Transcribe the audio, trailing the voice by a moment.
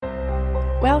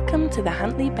Welcome to the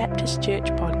Huntly Baptist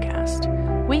Church podcast.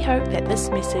 We hope that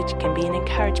this message can be an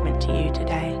encouragement to you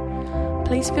today.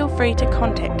 Please feel free to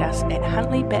contact us at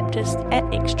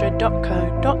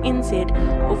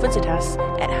huntlybaptist@extra.co.nz or visit us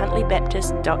at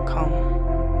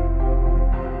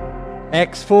huntlybaptist.com.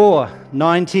 Acts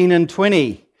 4:19 and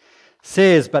 20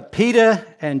 says, "But Peter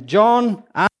and John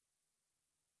asked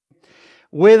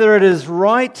whether it is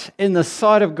right in the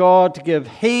sight of God to give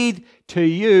heed to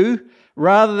you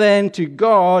rather than to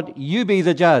God, you be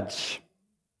the judge.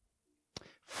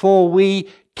 For we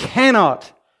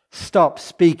cannot stop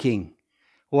speaking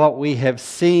what we have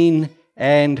seen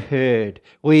and heard."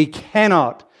 We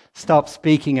cannot stop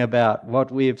speaking about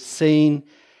what we have seen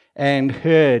and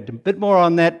heard. A bit more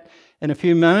on that in a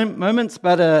few moments,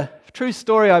 but a true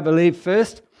story, I believe,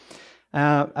 first.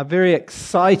 A very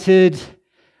excited,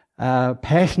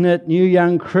 passionate new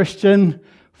young Christian,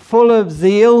 full of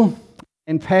zeal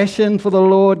and passion for the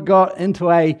Lord, got into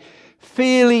a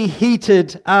fairly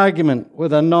heated argument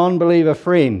with a non-believer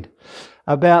friend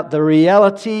about the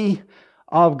reality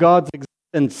of God's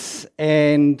existence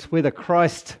and whether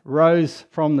Christ rose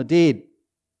from the dead.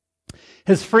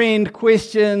 His friend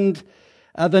questioned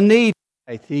the need of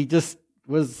faith. He just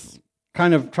was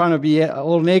kind of trying to be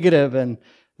all negative and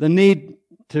the need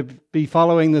to be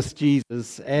following this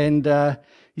Jesus. And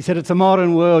he said, it's a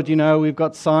modern world, you know, we've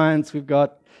got science, we've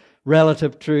got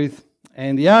relative truth.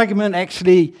 And the argument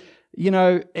actually,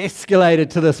 escalated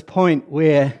to this point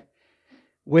where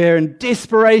in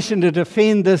desperation to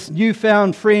defend this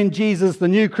newfound friend, Jesus, the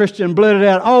new Christian, blurted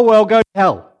out, "Oh, well, go to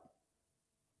hell."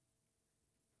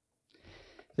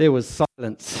 There was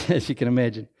silence, as you can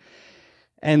imagine.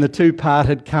 And the two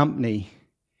parted company,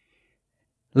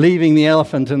 leaving the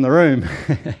elephant in the room.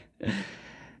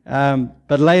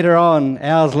 But later on,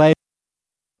 hours later,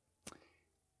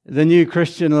 the new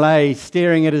Christian lay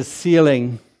staring at his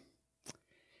ceiling,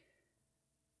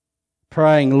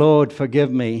 praying, "Lord, forgive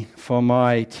me for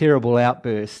my terrible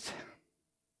outburst,"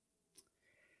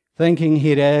 thinking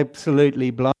he'd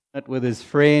absolutely blown it with his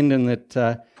friend and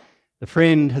that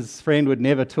his friend would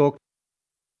never talk.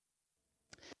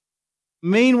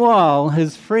 Meanwhile,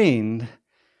 his friend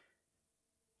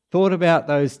thought about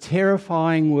those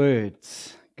terrifying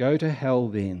words, "Go to hell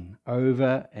then,"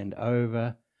 over and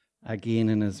over again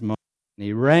in his mind. And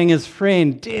he rang his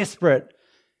friend, desperate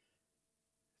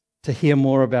to hear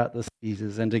more about this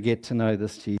Jesus and to get to know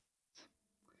this Jesus.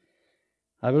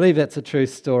 I believe that's a true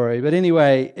story. But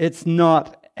anyway, it's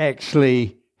not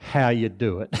actually how you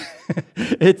do it.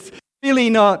 It's really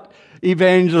not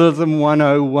Evangelism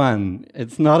 101.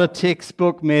 It's not a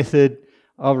textbook method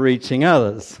of reaching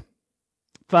others.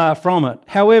 Far from it.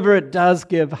 However, it does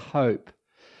give hope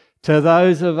to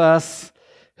those of us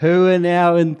who in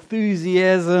our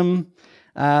enthusiasm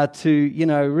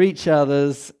to reach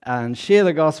others and share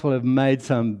the gospel have made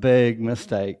some big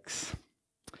mistakes.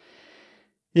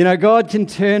 God can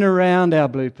turn around our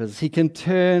bloopers. He can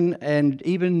turn and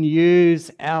even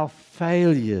use our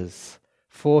failures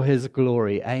for His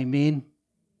glory. Amen.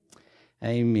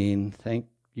 Amen. Thank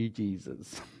you,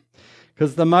 Jesus.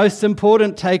 Because the most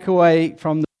important takeaway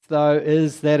from this, though,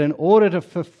 is that in order to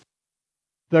fulfill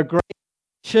the great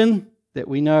mission that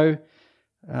we know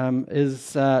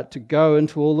is to go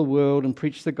into all the world and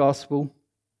preach the gospel,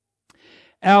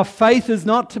 our faith is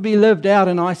not to be lived out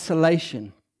in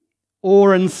isolation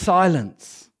or in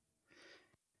silence.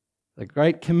 The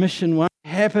Great Commission won't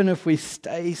happen if we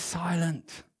stay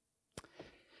silent.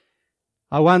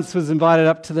 I once was invited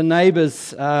up to the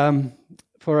neighbours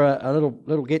for a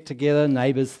little get-together,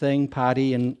 neighbours thing,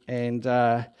 party, and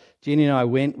Jenny and I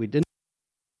went. We didn't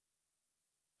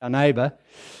know our neighbour,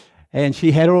 and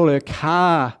she had all her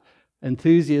car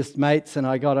enthusiast mates, and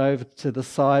I got over to the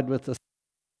side with the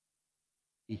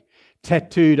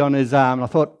tattooed on his arm, and I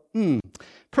thought,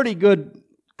 pretty good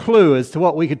clue as to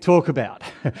what we could talk about.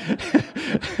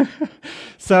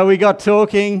 So we got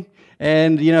talking,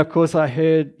 and, of course I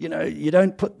heard, you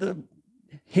don't put the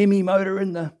Hemi motor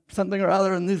in the something or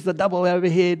other, and there's the double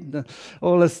overhead, and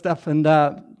all this stuff, and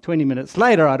 20 minutes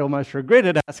later I'd almost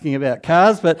regretted asking about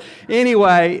cars, but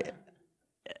anyway,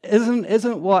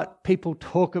 isn't what people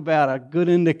talk about a good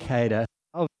indicator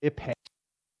of their passion?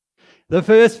 The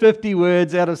first 50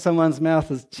 words out of someone's mouth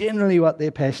is generally what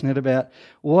they're passionate about.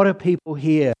 What do people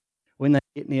hear when they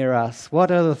get near us?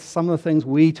 What are some of the things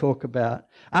we talk about?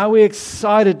 Are we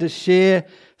excited to share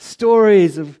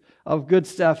stories of good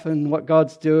stuff and what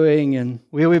God's doing and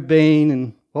where we've been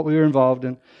and what we were involved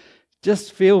in?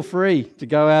 Just feel free to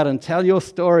go out and tell your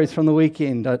stories from the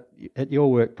weekend at your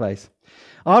workplace.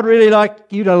 I'd really like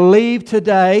you to leave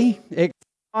today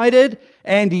excited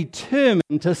and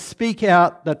determined to speak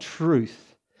out the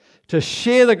truth, to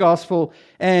share the gospel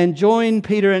and join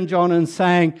Peter and John in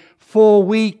saying, for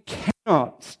we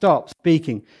cannot stop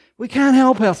speaking. We can't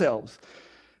help ourselves.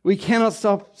 We cannot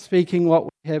stop speaking what we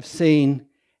have seen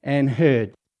and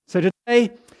heard. So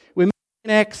today, we're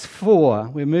in Acts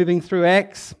 4. We're moving through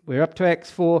Acts. We're up to Acts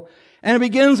 4. And it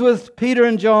begins with Peter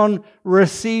and John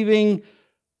receiving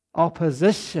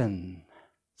opposition.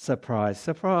 Surprise,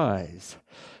 surprise.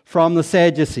 From the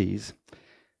Sadducees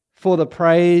for the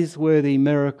praiseworthy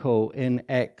miracle in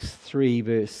Acts 3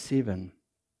 verse 7.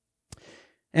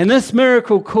 And this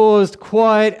miracle caused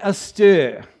quite a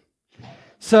stir.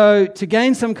 So to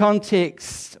gain some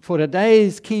context for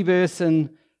today's key verse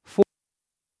in 4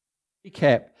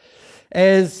 recap,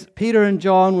 as Peter and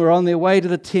John were on their way to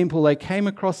the temple, they came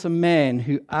across a man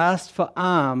who asked for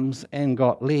arms and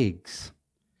got legs.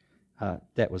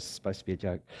 That was supposed to be a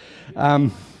joke.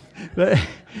 But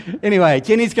anyway,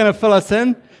 Jenny's going to fill us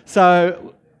in.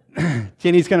 So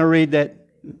Jenny's going to read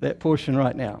that portion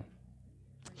right now.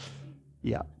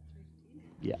 Yeah.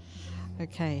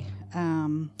 Okay.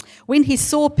 When he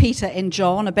saw Peter and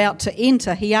John about to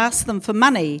enter, he asked them for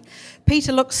money.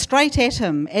 Peter looked straight at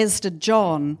him, as did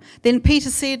John. Then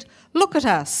Peter said, "Look at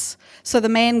us." So the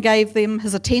man gave them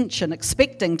his attention,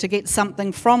 expecting to get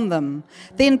something from them.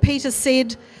 Then Peter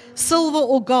said, "Silver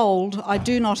or gold I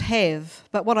do not have,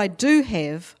 but what I do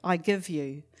have I give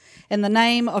you. In the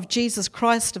name of Jesus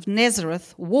Christ of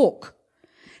Nazareth, walk."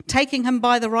 Taking him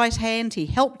by the right hand, he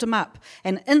helped him up,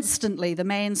 and instantly the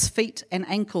man's feet and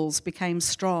ankles became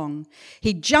strong.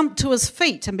 He jumped to his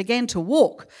feet and began to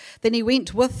walk. Then he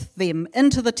went with them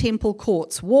into the temple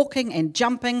courts, walking and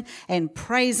jumping and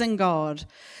praising God.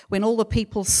 When all the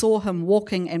people saw him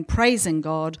walking and praising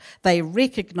God, they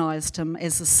recognized him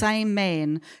as the same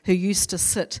man who used to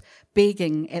sit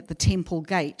begging at the temple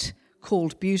gate,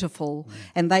 called Beautiful,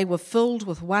 and they were filled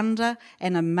with wonder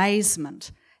and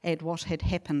amazement at what had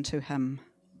happened to him.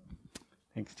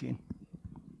 Thanks, Jen.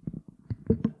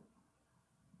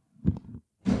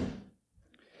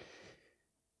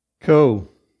 Cool.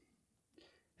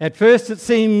 At first it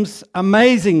seems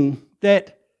amazing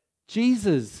that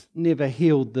Jesus never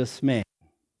healed this man.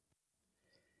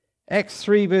 Acts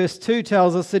 3 verse 2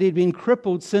 tells us that he'd been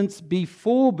crippled since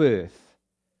before birth,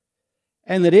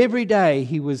 and that every day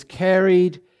he was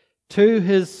carried to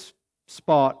his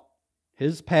spot,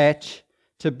 his patch,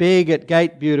 to beg at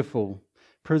Gate Beautiful,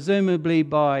 presumably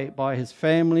by his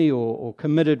family or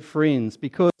committed friends,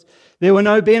 because there were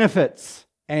no benefits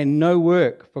and no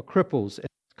work for cripples in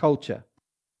his culture.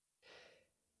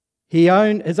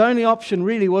 His only option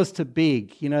really was to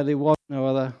beg. There was no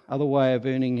other way of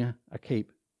earning a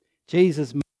keep.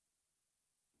 Jesus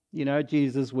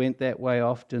went that way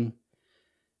often.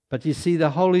 But you see,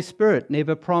 the Holy Spirit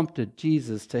never prompted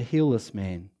Jesus to heal this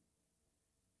man.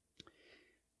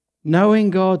 Knowing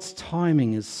God's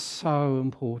timing is so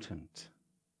important.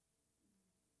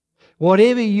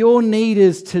 Whatever your need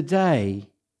is today,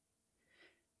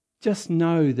 just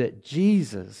know that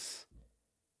Jesus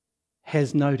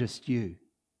has noticed you.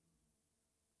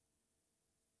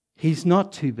 He's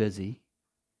not too busy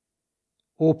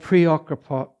or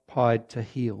preoccupied to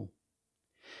heal.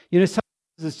 Sometimes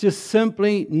it's just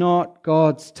simply not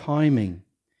God's timing.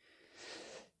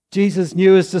 Jesus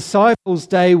knew his disciples'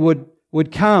 day would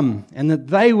come, and that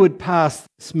they would pass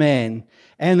this man,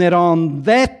 and that on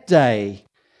that day,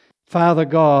 Father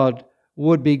God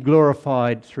would be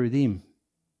glorified through them.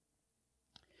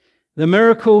 The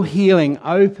miracle healing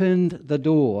opened the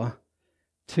door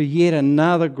to yet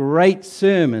another great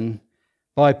sermon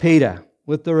by Peter,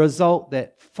 with the result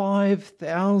that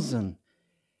 5,000,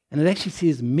 and it actually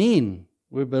says men,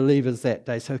 were believers that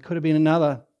day, so it could have been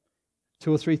another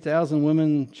 2,000 or 3,000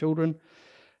 women, children.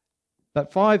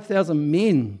 But 5,000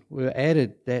 men were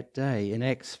added that day in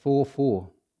Acts 4:4.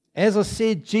 As I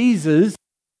said, Jesus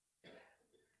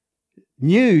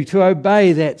knew to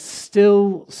obey that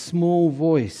still small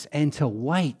voice and to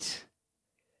wait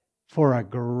for a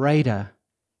greater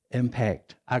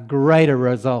impact, a greater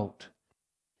result.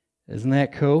 Isn't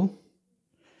that cool?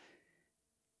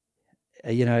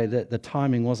 The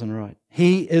timing wasn't right.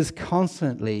 He is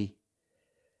constantly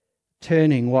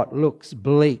turning what looks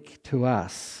bleak to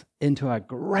us into a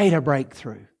greater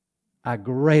breakthrough, a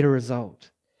greater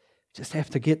result. Just have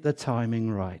to get the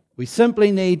timing right. We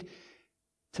simply need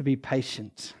to be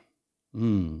patient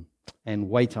and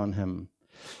wait on him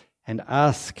and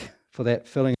ask for that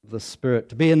filling of the Spirit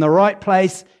to be in the right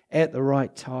place at the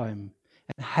right time.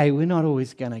 And hey, we're not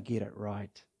always going to get it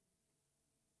right.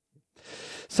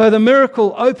 So the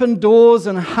miracle opened doors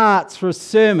and hearts for a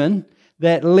sermon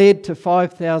that led to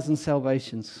 5,000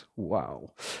 salvations.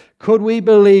 Wow. Could we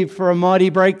believe for a mighty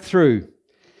breakthrough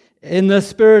in the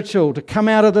spiritual, to come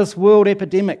out of this world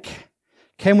epidemic.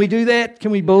 Can we do that?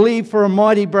 Can we believe for a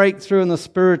mighty breakthrough in the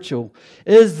spiritual?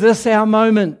 Is this our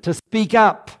moment to speak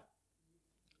up?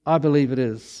 I believe it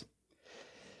is.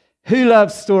 Who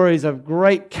loves stories of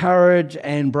great courage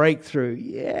and breakthrough?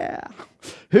 Yeah.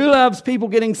 Who loves people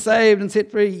getting saved and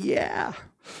set free? Yeah.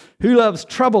 Who loves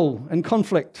trouble and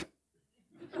conflict?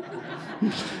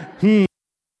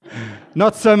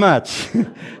 Not so much.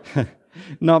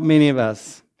 Not many of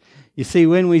us. You see,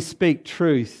 when we speak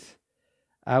truth,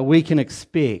 we can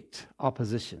expect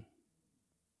opposition.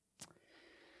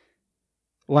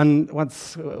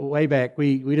 Once way back,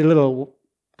 we did a little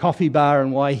coffee bar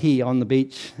in Waihi on the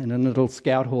beach in a little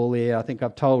scout hall there. I think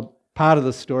I've told part of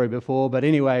the story before, but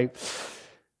anyway,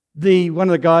 one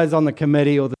of the guys on the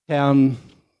committee or the town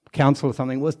council or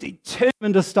something was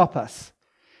determined to stop us.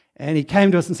 And he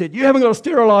came to us and said, "You haven't got a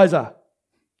sterilizer."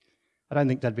 I don't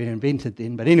think they'd been invented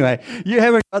then, but anyway, "You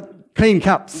haven't got clean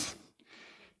cups."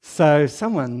 So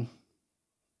someone,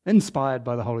 inspired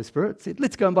by the Holy Spirit, said,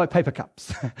 "Let's go and buy paper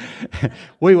cups."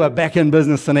 We were back in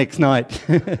business the next night.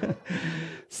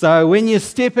 So when you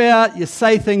step out, you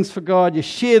say things for God, you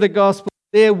share the gospel,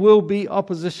 there will be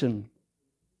opposition.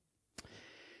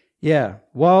 Yeah,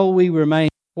 while we remain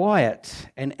quiet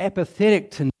and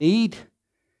apathetic to need,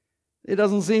 there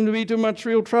doesn't seem to be too much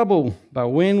real trouble. But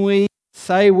when we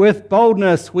say with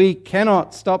boldness, we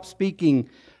cannot stop speaking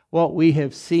what we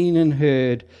have seen and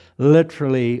heard,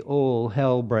 literally all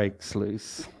hell breaks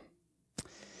loose.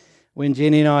 When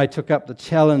Jenny and I took up the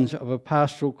challenge of a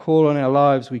pastoral call on our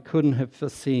lives, we couldn't have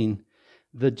foreseen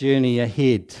the journey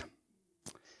ahead.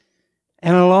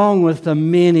 And along with the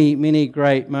many, many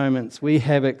great moments we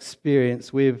have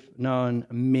experienced, we've known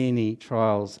many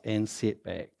trials and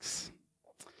setbacks.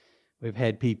 We've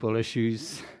had people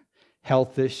issues,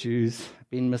 health issues,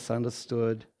 been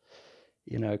misunderstood,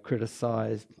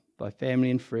 criticised by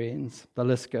family and friends. The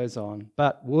list goes on.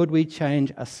 But would we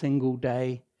change a single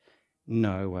day?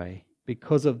 No way.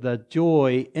 Because of the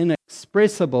joy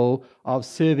inexpressible of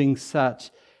serving such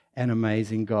an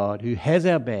amazing God who has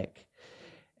our back.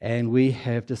 And we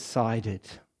have decided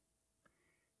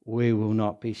we will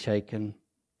not be shaken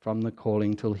from the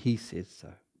calling till He says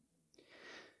so.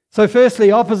 So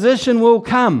firstly, opposition will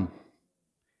come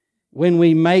when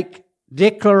we make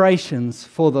declarations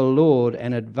for the Lord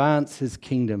and advance His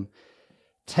kingdom,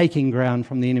 taking ground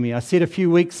from the enemy. I said a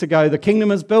few weeks ago, the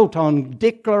kingdom is built on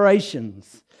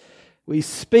declarations. We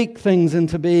speak things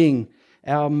into being.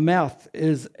 Our mouth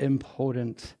is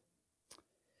important.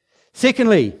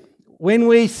 Secondly, when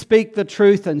we speak the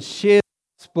truth and share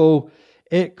the gospel,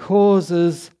 it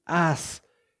causes us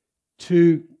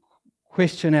to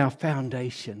question our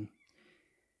foundation.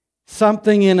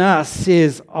 Something in us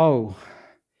says, "Oh,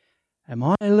 am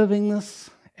I living this?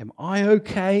 Am I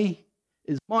okay?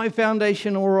 Is my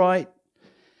foundation all right?"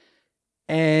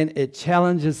 And it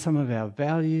challenges some of our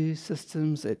value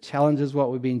systems. It challenges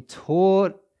what we've been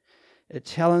taught. It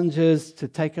challenges to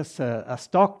take us a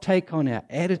stock take on our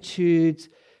attitudes,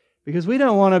 because we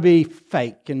don't want to be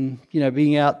fake and,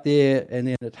 being out there and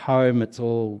then at home it's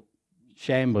all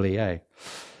shambly, eh?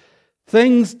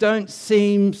 Things don't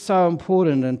seem so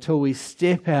important until we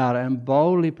step out and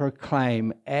boldly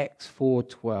proclaim Acts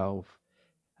 4:12.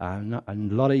 A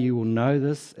lot of you will know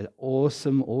this. An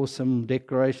awesome, awesome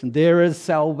declaration. There is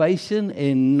salvation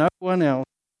in no one else,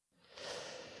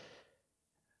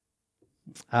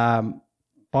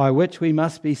 by which we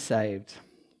must be saved.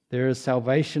 There is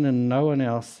salvation in no one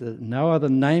else, no other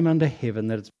name under heaven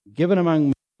that is given among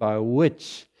men by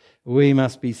which we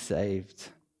must be saved.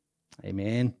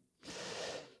 Amen.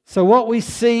 So what we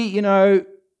see, in our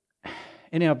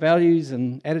values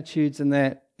and attitudes and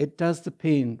that, it does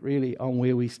depend really on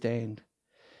where we stand.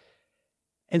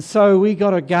 And so we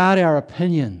got to guard our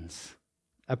opinions.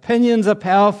 Opinions are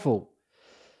powerful.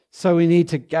 So we need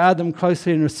to guard them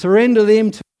closely and surrender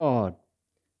them to God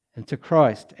and to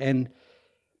Christ. And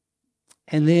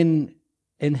then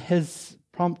in His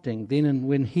prompting,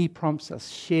 when He prompts us,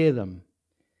 share them.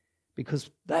 Because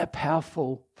they're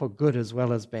powerful for good as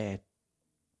well as bad.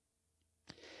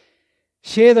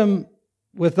 Share them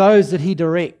with those that He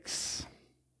directs.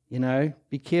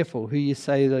 Be careful who you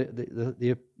say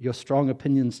your strong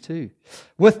opinions to.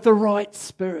 With the right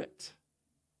spirit.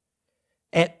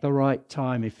 At the right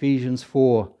time. Ephesians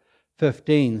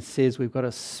 4:15 says we've got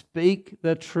to speak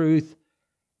the truth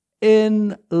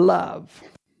in love.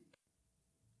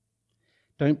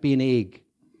 Don't be an egg.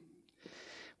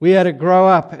 We are to grow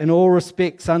up in all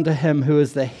respects unto Him who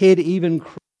is the head, even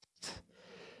Christ.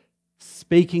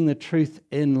 Speaking the truth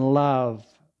in love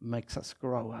makes us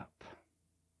grow up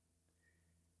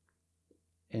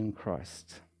in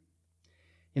Christ.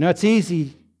 You know, it's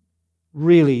easy,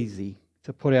 real easy,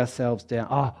 to put ourselves down.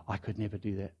 Oh, I could never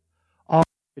do that. Oh, I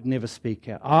could never speak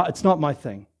out. Oh, it's not my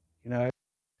thing, you know.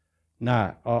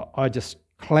 No, I just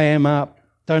clam up,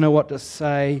 don't know what to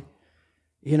say,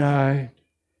 you know.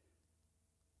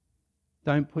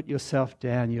 Don't put yourself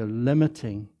down. You're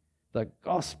limiting the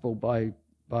gospel by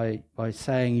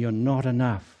saying you're not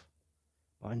enough.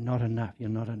 By not enough, you're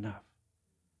not enough.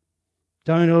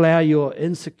 Don't allow your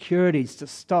insecurities to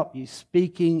stop you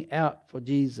speaking out for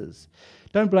Jesus.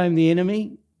 Don't blame the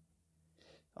enemy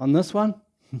on this one.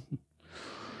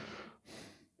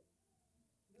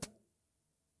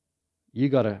 You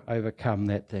got to overcome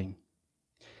that thing.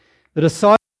 The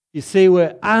disciples, you see,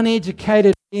 were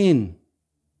uneducated men.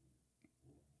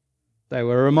 They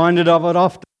were reminded of it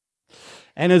often.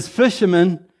 And as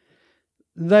fishermen,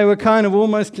 they were kind of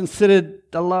almost considered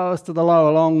the lowest of the low,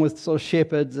 along with sort of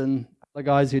shepherds and the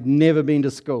guys who'd never been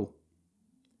to school.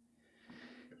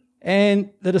 And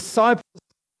the disciples,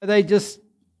 they just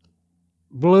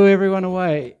blew everyone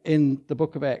away in the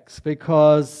book of Acts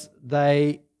because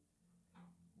they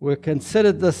were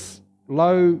considered this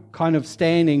low kind of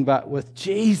standing, but with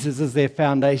Jesus as their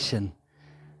foundation,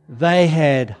 they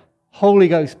had Holy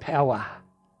Ghost power.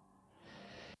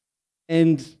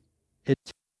 And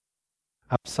it's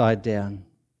upside down.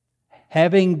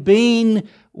 Having been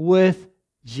with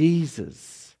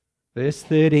Jesus. Verse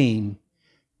 13,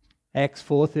 Acts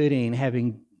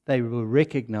 4:13, they were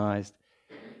recognized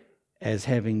as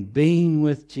having been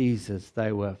with Jesus,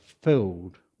 they were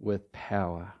filled with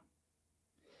power.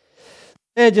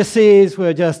 The Sadducees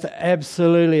were just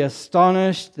absolutely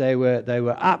astonished. They were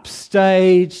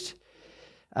upstaged.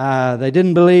 They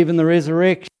didn't believe in the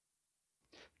resurrection.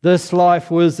 This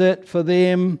life was it for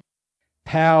them.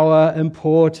 Power,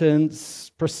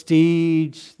 importance,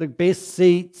 prestige, the best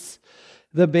seats,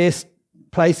 the best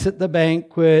place at the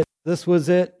banquet. This was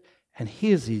it. And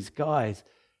here's these guys.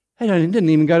 They didn't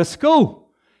even go to school.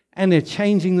 And they're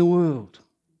changing the world.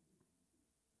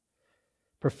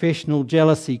 Professional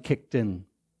jealousy kicked in.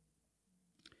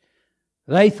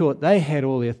 They thought they had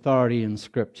all the authority in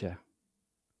Scripture.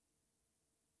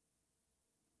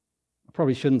 I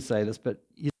probably shouldn't say this, but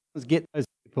you must get those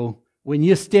people, when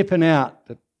you're stepping out,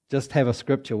 that just have a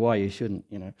Scripture why you shouldn't,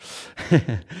 you know.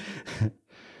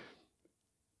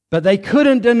 But they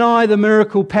couldn't deny the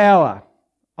miracle power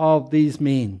of these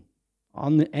men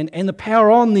and the power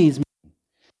on these men.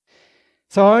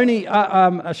 So only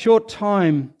a short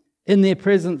time in their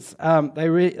presence,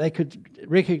 they could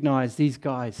recognize these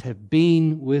guys have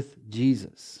been with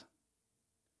Jesus.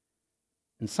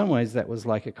 In some ways, that was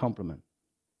like a compliment.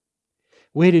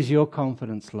 Where does your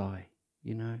confidence lie?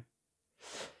 You know?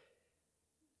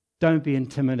 Don't be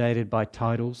intimidated by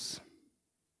titles.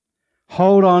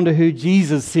 Hold on to who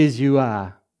Jesus says you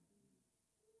are.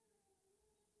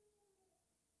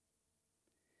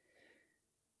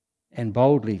 And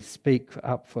boldly speak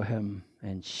up for Him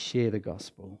and share the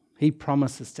gospel. He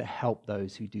promises to help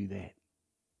those who do that.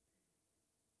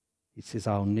 He says,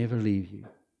 I'll never leave you.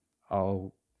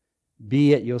 I'll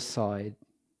be at your side.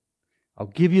 I'll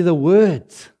give you the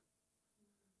words.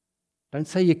 Don't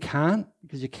say you can't,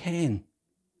 because you can.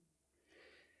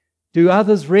 Do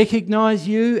others recognize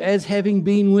you as having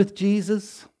been with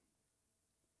Jesus?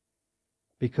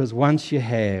 Because once you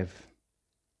have,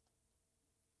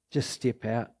 just step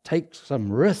out, take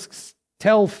some risks,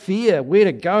 tell fear where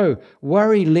to go,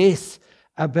 worry less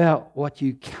about what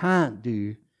you can't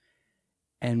do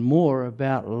and more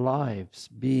about lives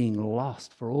being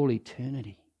lost for all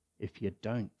eternity if you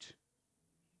don't.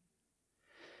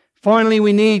 Finally,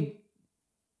 we need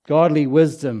godly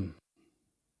wisdom.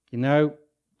 You know,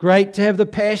 great to have the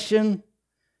passion,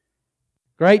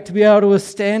 great to be able to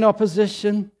withstand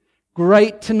opposition,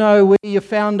 great to know where your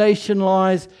foundation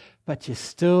lies, but you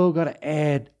still got to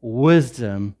add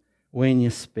wisdom when you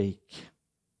speak.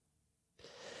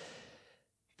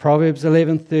 Proverbs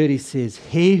 11:30 says,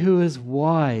 he who is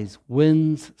wise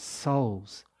wins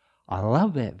souls. I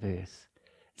love that verse.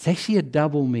 It's actually a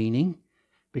double meaning,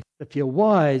 because if you're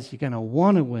wise, you're going to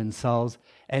want to win souls,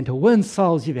 and to win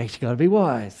souls, you've actually got to be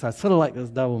wise. So it's sort of like this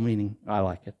double meaning. I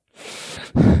like it.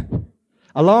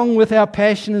 Along with our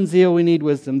passion and zeal, we need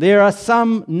wisdom. There are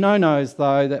some no-nos,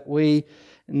 though, that we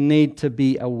need to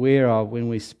be aware of when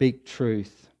we speak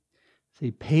truth.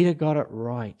 See, Peter got it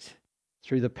right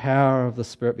through the power of the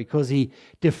Spirit because he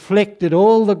deflected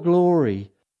all the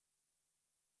glory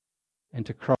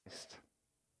into Christ,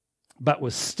 but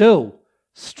was still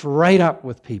straight up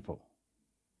with people.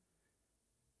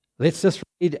 Let's just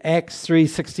read Acts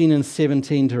 3:16 and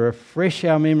 17 to refresh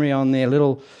our memory on their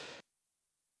little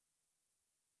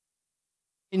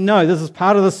know, this is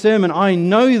part of the sermon, I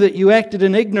know that you acted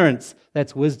in ignorance.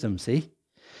 That's wisdom, see?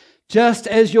 Just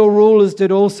as your rulers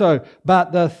did also.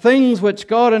 But the things which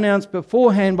God announced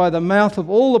beforehand by the mouth of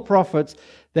all the prophets,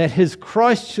 that his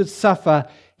Christ should suffer,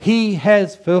 he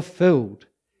has fulfilled.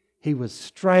 He was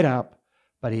straight up,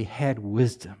 but he had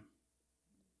wisdom.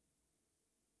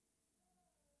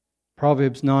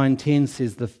 Proverbs 9:10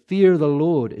 says, the fear of the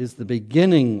Lord is the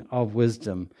beginning of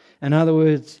wisdom. In other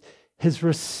words, his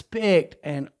respect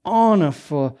and honor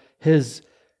for his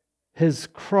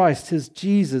Christ, his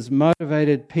Jesus,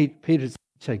 motivated Peter's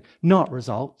teaching, not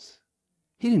results.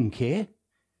 He didn't care.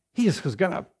 He just was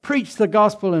going to preach the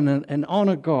gospel and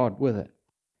honor God with it.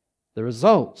 The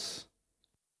results,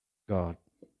 God.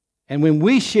 And when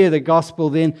we share the gospel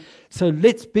then, so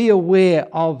let's be aware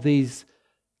of these,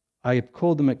 I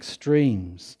call them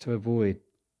extremes to avoid.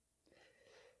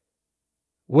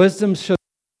 Wisdom should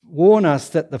warn us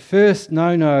that the first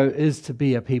no-no is to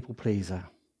be a people pleaser.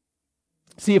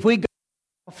 See, if we go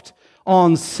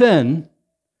on sin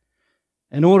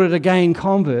in order to gain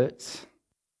converts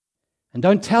and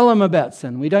don't tell them about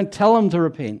sin, we don't tell them to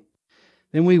repent,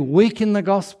 then we weaken the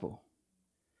gospel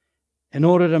in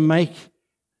order to make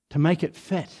it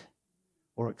fit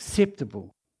or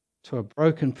acceptable to a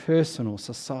broken person or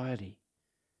society.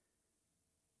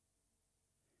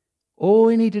 All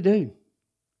we need to do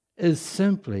is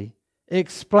simply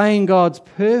explain God's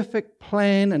perfect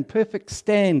plan and perfect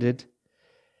standard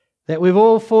that we've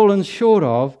all fallen short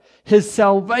of, his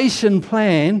salvation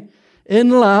plan in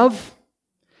love,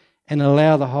 and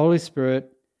allow the Holy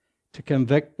Spirit to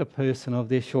convict the person of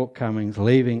their shortcomings,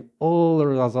 leaving all the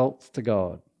results to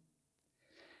God.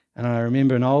 And I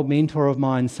remember an old mentor of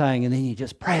mine saying, and then you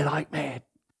just pray like mad.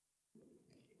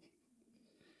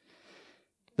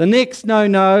 The next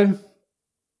no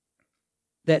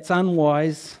that's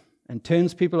unwise and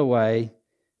turns people away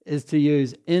is to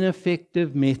use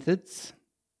ineffective methods.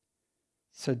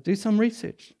 So do some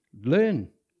research, learn,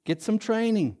 get some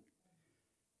training.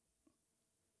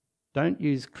 Don't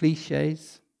use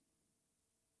cliches,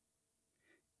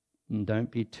 and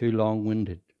don't be too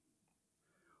long-winded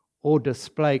or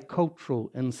display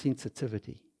cultural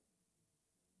insensitivity.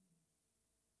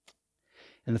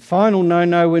 And the final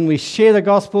no-no when we share the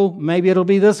gospel, maybe it'll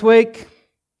be this week,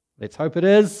 let's hope it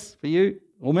is for you,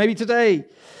 or maybe today.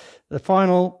 The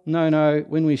final no-no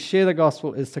when we share the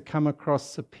gospel is to come across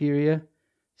superior,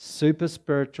 super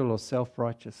spiritual or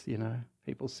self-righteous.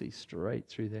 People see straight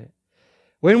through that.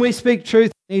 When we speak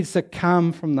truth, it needs to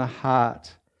come from the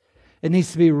heart. It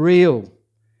needs to be real.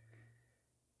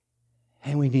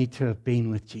 And we need to have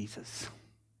been with Jesus.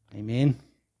 Amen.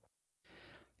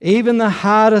 Even the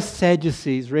hardest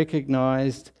Sadducees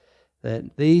recognized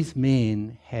that these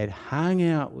men had hung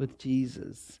out with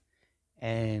Jesus,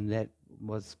 and that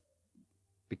was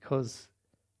because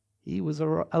he was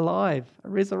alive,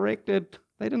 resurrected.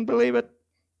 They didn't believe it.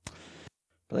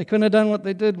 But they couldn't have done what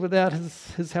they did without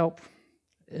his help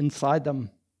inside them,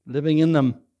 living in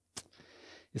them.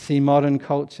 You see, modern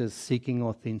culture is seeking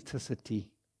authenticity.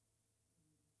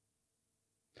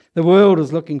 The world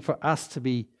is looking for us to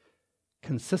be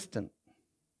consistent,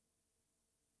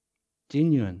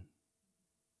 genuine,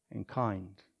 and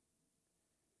kind.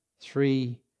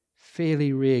 3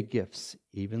 fairly rare gifts.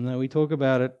 Even though we talk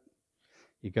about it,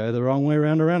 you go the wrong way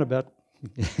around a roundabout.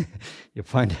 You'll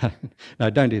find out. No,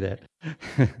 don't do that.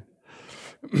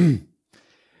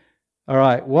 All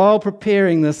right, while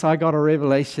preparing this, I got a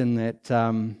revelation that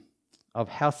of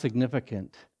how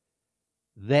significant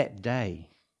that day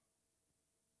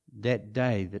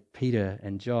that Peter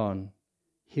and John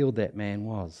healed that man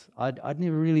was. I'd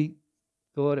never really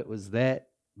thought it was that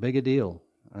big a deal.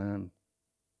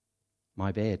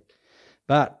 My bad.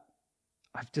 But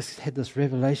I've just had this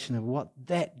revelation of what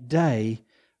that day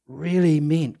really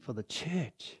meant for the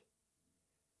church.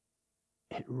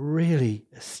 It really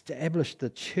established the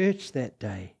church that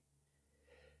day.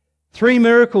 3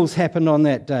 miracles happened on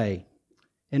that day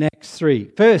in Acts 3.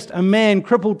 First, a man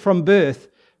crippled from birth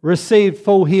received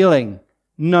full healing.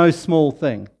 No small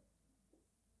thing.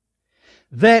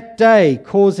 That day,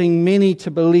 causing many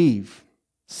to believe.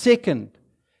 Second,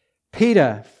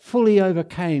 Peter fully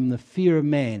overcame the fear of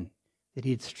man that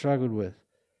he had struggled with,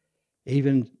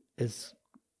 even as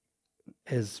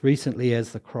recently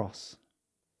as the cross.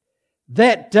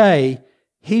 That day,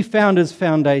 he found his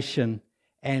foundation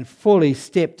and fully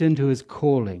stepped into his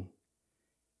calling,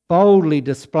 boldly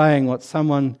displaying what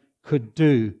someone could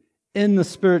do in the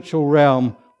spiritual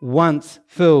realm once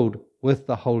filled with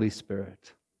the Holy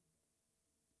Spirit.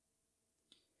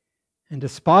 And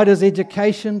despite his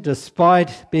education,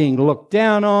 despite being looked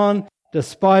down on,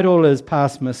 despite all his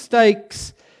past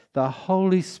mistakes, the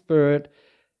Holy Spirit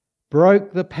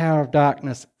broke the power of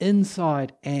darkness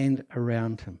inside and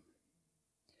around him.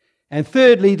 And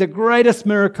thirdly, the greatest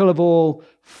miracle of all,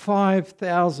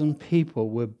 5,000 people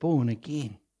were born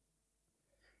again.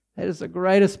 That is the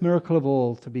greatest miracle of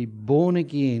all, to be born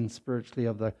again spiritually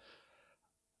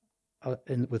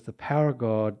with the power of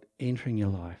God entering your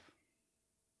life.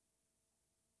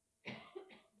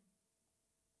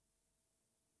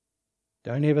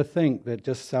 Don't ever think that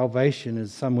just salvation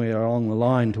is somewhere along the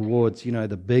line towards,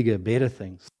 the bigger, better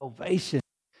things. Salvation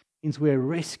means we're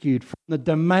rescued from the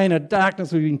domain of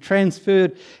darkness. We've been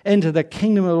transferred into the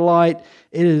kingdom of light.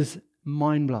 It is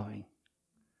mind-blowing.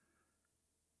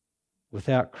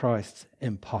 Without Christ,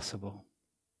 impossible.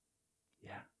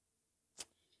 Yeah.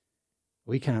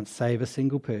 We can't save a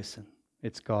single person.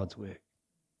 It's God's work.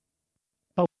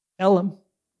 But tell them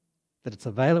that it's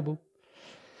available.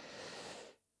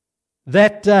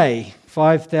 That day,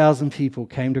 5,000 people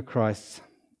came to Christ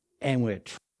and were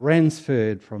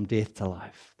transferred from death to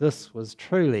life. This was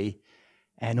truly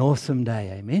an awesome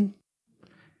day, amen?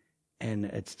 And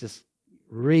it's just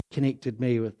reconnected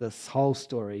me with this whole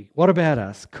story. What about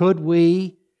us? Could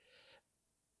we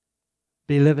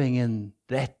be living in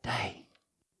that day?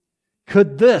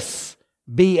 Could this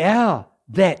be our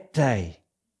that day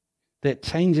that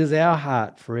changes our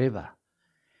heart forever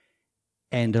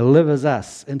and delivers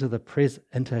us into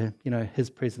His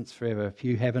presence forever? If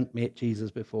you haven't met Jesus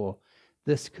before,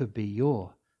 this could be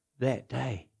your that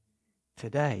day.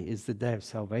 Today is the day of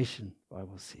salvation, the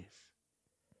Bible says.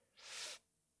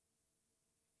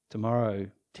 Tomorrow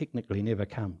technically never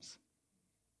comes.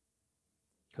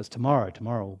 Because tomorrow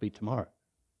will be tomorrow.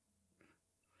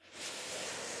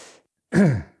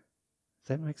 Does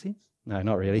that make sense? No,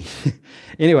 not really.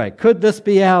 Anyway, could this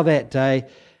be our that day?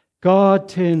 God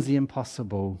turns the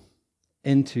impossible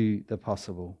into the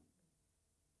possible.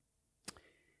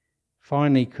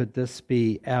 Finally, could this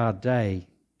be our day,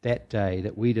 that day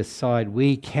that we decide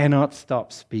we cannot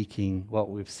stop speaking what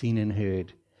we've seen and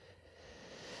heard?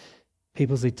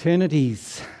 People's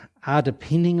eternities are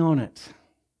depending on it.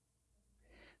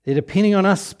 They're depending on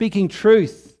us speaking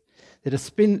truth. They're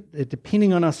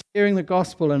depending on us sharing the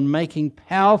gospel and making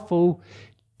powerful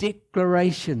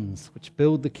declarations which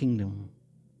build the kingdom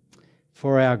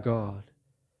for our God.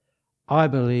 I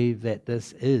believe that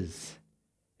this is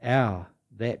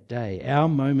that day, our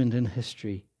moment in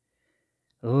history.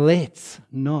 Let's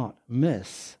not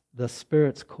miss the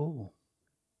Spirit's call.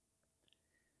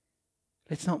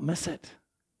 Let's not miss it.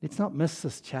 Let's not miss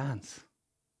this chance.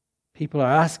 People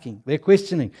are asking, they're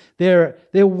questioning, they're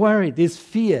worried, there's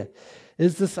fear.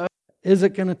 Is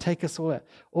it going to take us all out?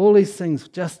 All these things,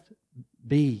 just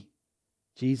be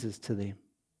Jesus to them.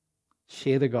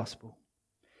 Share the gospel.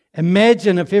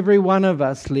 Imagine if every one of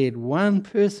us led one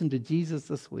person to Jesus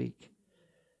this week.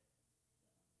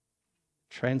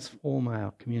 Transform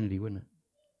our community, wouldn't it?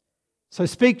 So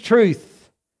speak truth,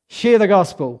 share the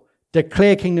gospel,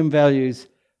 declare kingdom values,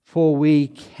 for we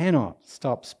cannot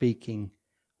stop speaking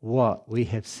what we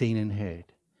have seen and heard.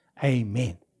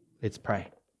 Amen. Let's pray.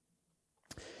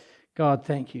 God,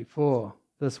 thank you for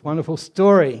this wonderful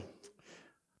story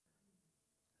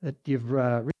that you've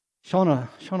shone a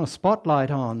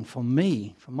spotlight on for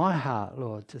me, for my heart,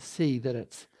 Lord, to see that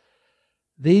it's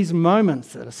these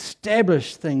moments that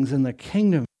establish things in the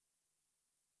kingdom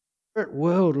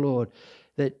world, Lord,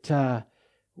 that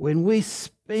when we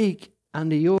speak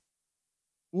under your,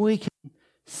 we can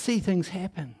see things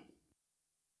happen.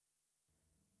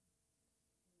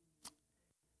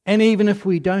 And even if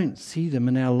we don't see them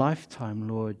in our lifetime,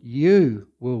 Lord, you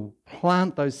will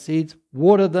plant those seeds,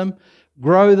 water them,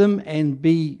 grow them, and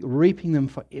be reaping them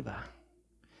forever.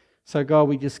 So, God,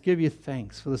 we just give you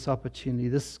thanks for this opportunity,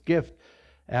 this gift,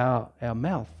 our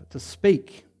mouth to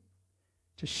speak,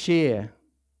 to share.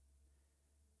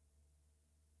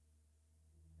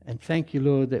 And thank you,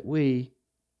 Lord, that we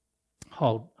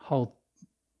hold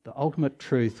the ultimate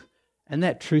truth, and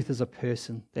that truth is a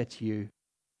person. That's you.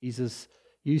 Jesus,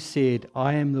 you said,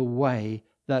 I am the way,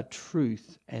 the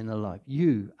truth, and the life.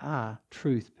 You are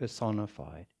truth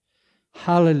personified.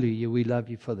 Hallelujah. We love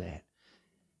you for that.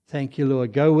 Thank you,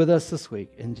 Lord. Go with us this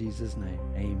week. In Jesus' name,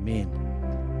 amen.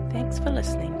 Thanks for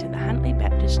listening to the Huntly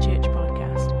Baptist Church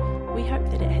podcast. We hope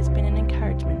that it has been an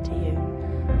encouragement to you.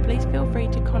 Please feel free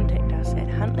to contact us at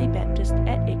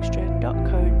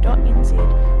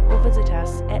huntlybaptist@extra.co.nz or visit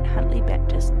us at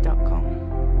huntlybaptist.com.